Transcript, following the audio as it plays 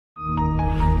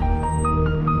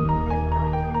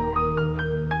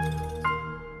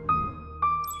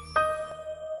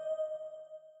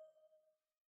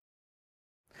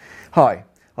Hi,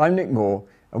 I'm Nick Moore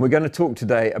and we're going to talk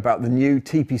today about the new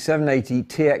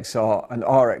TP780TXR and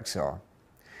RXR.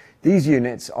 These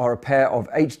units are a pair of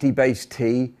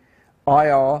HDBaseT,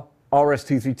 IR,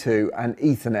 RS232 and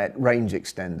Ethernet range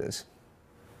extenders.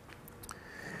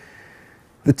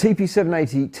 The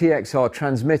TP780TXR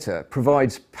transmitter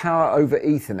provides power over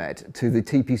Ethernet to the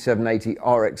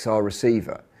TP780RxR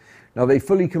receiver. Now they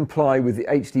fully comply with the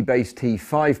HDBaseT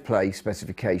 5-play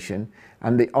specification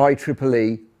and the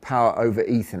IEEE power over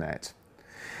Ethernet.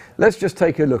 Let's just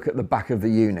take a look at the back of the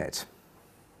unit.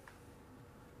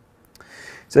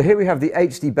 So here we have the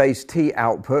HDBaseT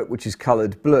output, which is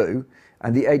coloured blue,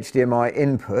 and the HDMI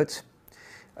input,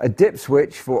 a dip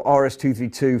switch for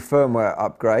RS232 firmware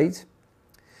upgrade,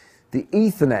 the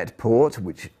Ethernet port,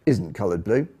 which isn't coloured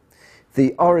blue,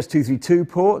 the RS232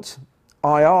 port,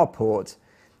 IR port,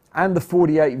 and the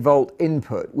 48 volt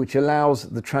input, which allows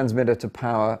the transmitter to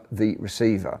power the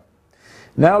receiver.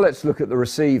 Now let's look at the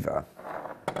receiver.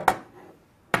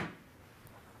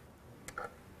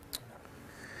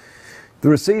 The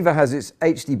receiver has its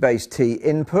HDBaseT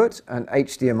input and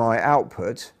HDMI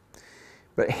output,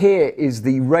 but here is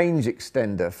the range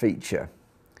extender feature.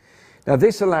 Now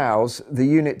this allows the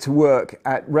unit to work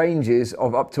at ranges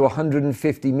of up to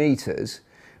 150 meters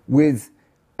with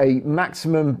a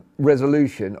maximum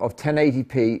resolution of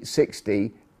 1080p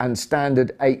 60 and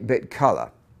standard 8-bit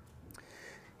color.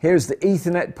 Here's the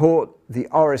Ethernet port, the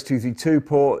RS232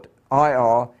 port,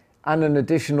 IR, and an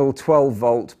additional 12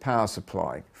 volt power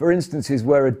supply for instances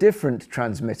where a different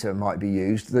transmitter might be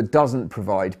used that doesn't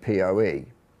provide PoE.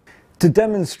 To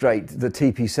demonstrate the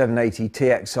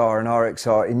TP780TXR and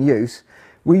RXR in use,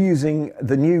 we're using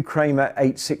the new Kramer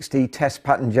 860 test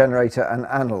pattern generator and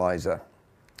analyzer.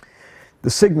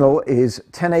 The signal is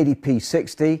 1080p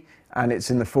 60 and it's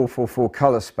in the 444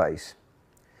 color space.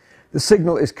 The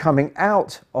signal is coming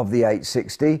out of the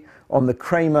 860 on the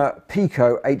Kramer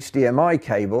Pico HDMI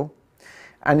cable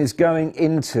and is going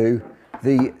into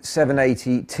the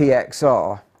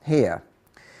 780TXR here.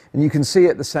 And you can see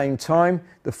at the same time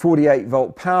the 48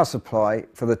 volt power supply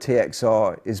for the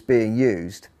TXR is being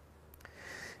used.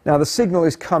 Now the signal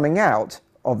is coming out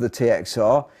of the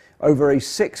TXR over a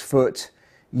 6-foot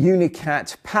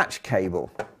Unicat patch cable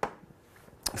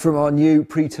from our new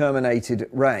pre-terminated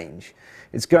range.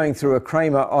 It's going through a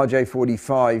Kramer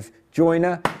RJ45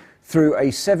 joiner, through a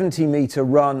 70-meter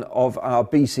run of our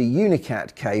BC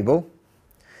Unicat cable,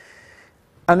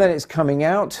 and then it's coming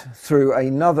out through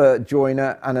another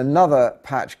joiner and another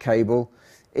patch cable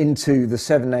into the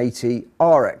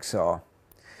 780RxR.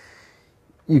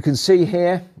 You can see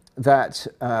here that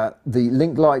the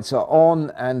link lights are on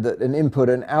and that an input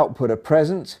and output are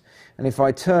present, and if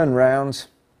I turn round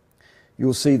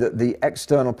you'll see that the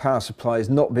external power supply is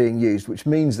not being used, which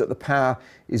means that the power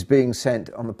is being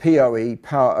sent on the PoE,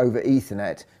 power over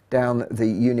Ethernet, down the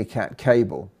Unicat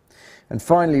cable. And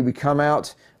finally we come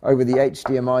out over the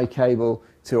HDMI cable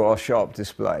to our sharp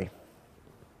display.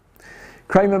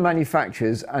 Kramer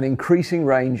manufactures an increasing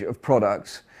range of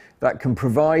products that can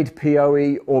provide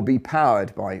PoE or be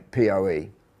powered by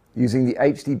PoE using the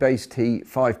HDBaseT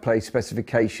 5-play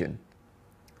specification.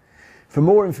 For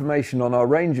more information on our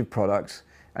range of products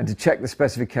and to check the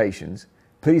specifications,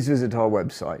 please visit our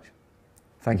website.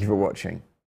 Thank you for watching.